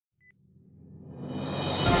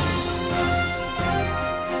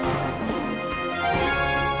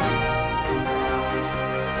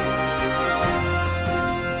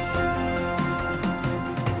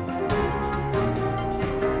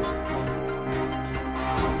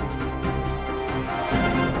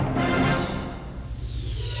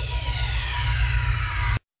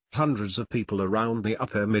Hundreds of people around the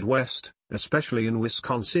upper Midwest, especially in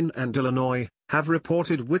Wisconsin and Illinois, have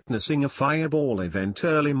reported witnessing a fireball event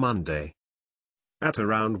early Monday. At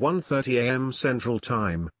around 1:30 a.m. Central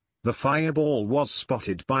Time, the fireball was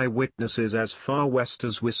spotted by witnesses as far west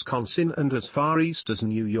as Wisconsin and as far east as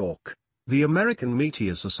New York, the American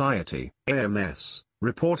Meteor Society (AMS)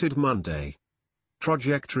 reported Monday.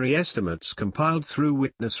 Trajectory estimates compiled through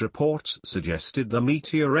witness reports suggested the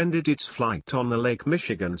meteor ended its flight on the Lake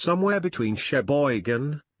Michigan somewhere between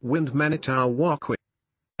Sheboygan, and Manitowoc.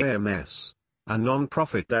 AMS, a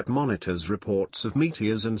non-profit that monitors reports of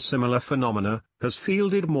meteors and similar phenomena, has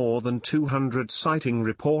fielded more than 200 sighting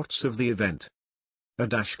reports of the event. A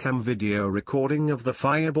dashcam video recording of the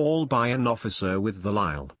fireball by an officer with the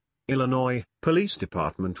Lisle, Illinois, Police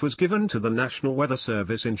Department was given to the National Weather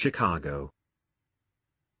Service in Chicago.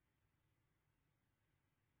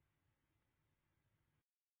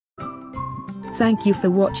 Thank you for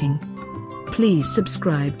watching. Please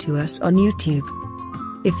subscribe to us on YouTube.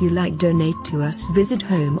 If you like, donate to us, visit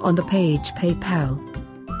home on the page PayPal.